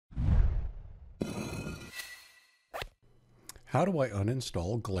How do I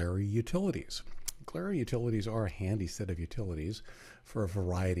uninstall Glary Utilities? Glary Utilities are a handy set of utilities for a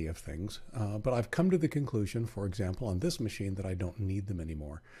variety of things, but I've come to the conclusion, for example, on this machine that I don't need them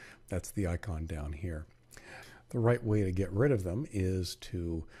anymore. That's the icon down here. The right way to get rid of them is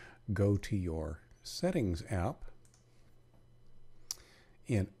to go to your Settings app.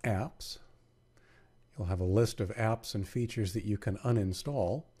 In Apps, you'll have a list of apps and features that you can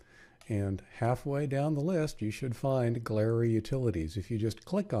uninstall. And halfway down the list, you should find Glary Utilities. If you just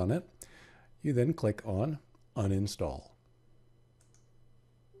click on it, you then click on Uninstall.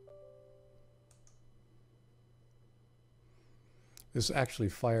 This actually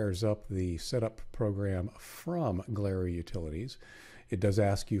fires up the setup program from Glary Utilities. It does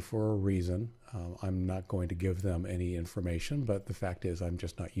ask you for a reason. I'm not going to give them any information, but the fact is I'm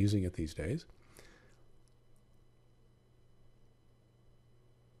just not using it these days.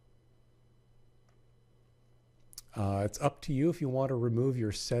 It's up to you if you want to remove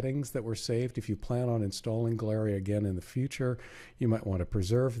your settings that were saved. If you plan on installing Glary again in the future, you might want to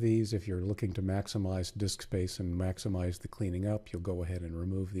preserve these. If you're looking to maximize disk space and maximize the cleaning up, you'll go ahead and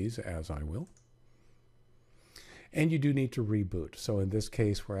remove these, as I will. And you do need to reboot. So in this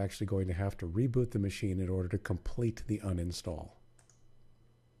case, we're actually going to have to reboot the machine in order to complete the uninstall.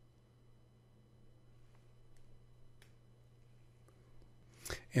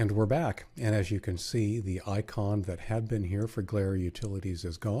 And we're back, and as you can see, the icon that had been here for Glary Utilities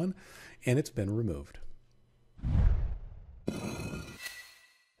is gone, and it's been removed.